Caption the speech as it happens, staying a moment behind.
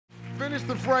Finish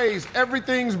the phrase,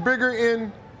 everything's bigger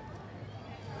in...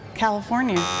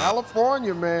 California.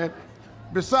 California, man.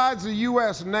 Besides the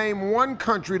U.S., name one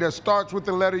country that starts with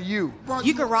the letter U.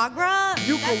 Nicaragua?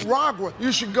 Nicaragua.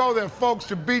 You should go there, folks.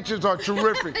 The beaches are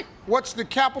terrific. What's the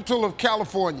capital of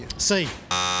California? C.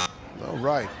 All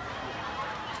right.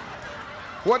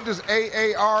 What does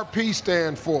AARP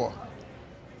stand for?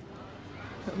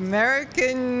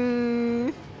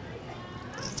 American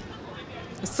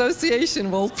Association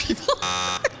of Old People.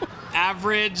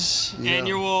 Average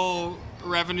annual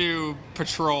revenue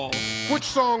patrol. Which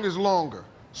song is longer,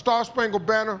 Star Spangled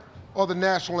Banner or the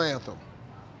National Anthem?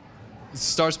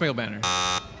 Star Spangled Banner.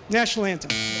 National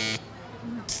Anthem.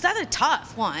 That's a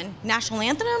tough one. National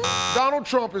Anthem? Donald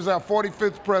Trump is our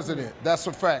 45th president. That's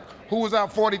a fact. Who was our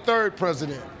 43rd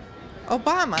president?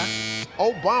 Obama.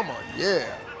 Obama,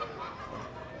 yeah.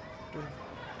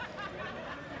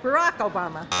 Barack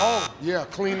Obama. Oh, yeah,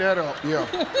 clean that up, yeah.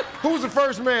 Who was the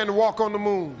first man to walk on the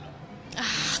moon?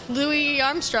 Louis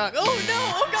Armstrong. Oh, no.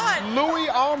 Oh, God. Louis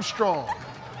Armstrong.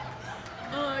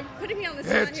 Putting me on the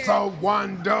spot It's a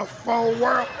wonderful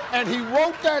world. And he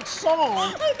wrote that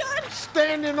song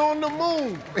standing on the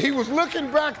moon. He was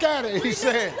looking back at it. He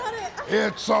said,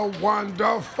 it's a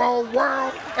wonderful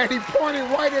world. And he pointed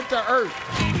right at the earth.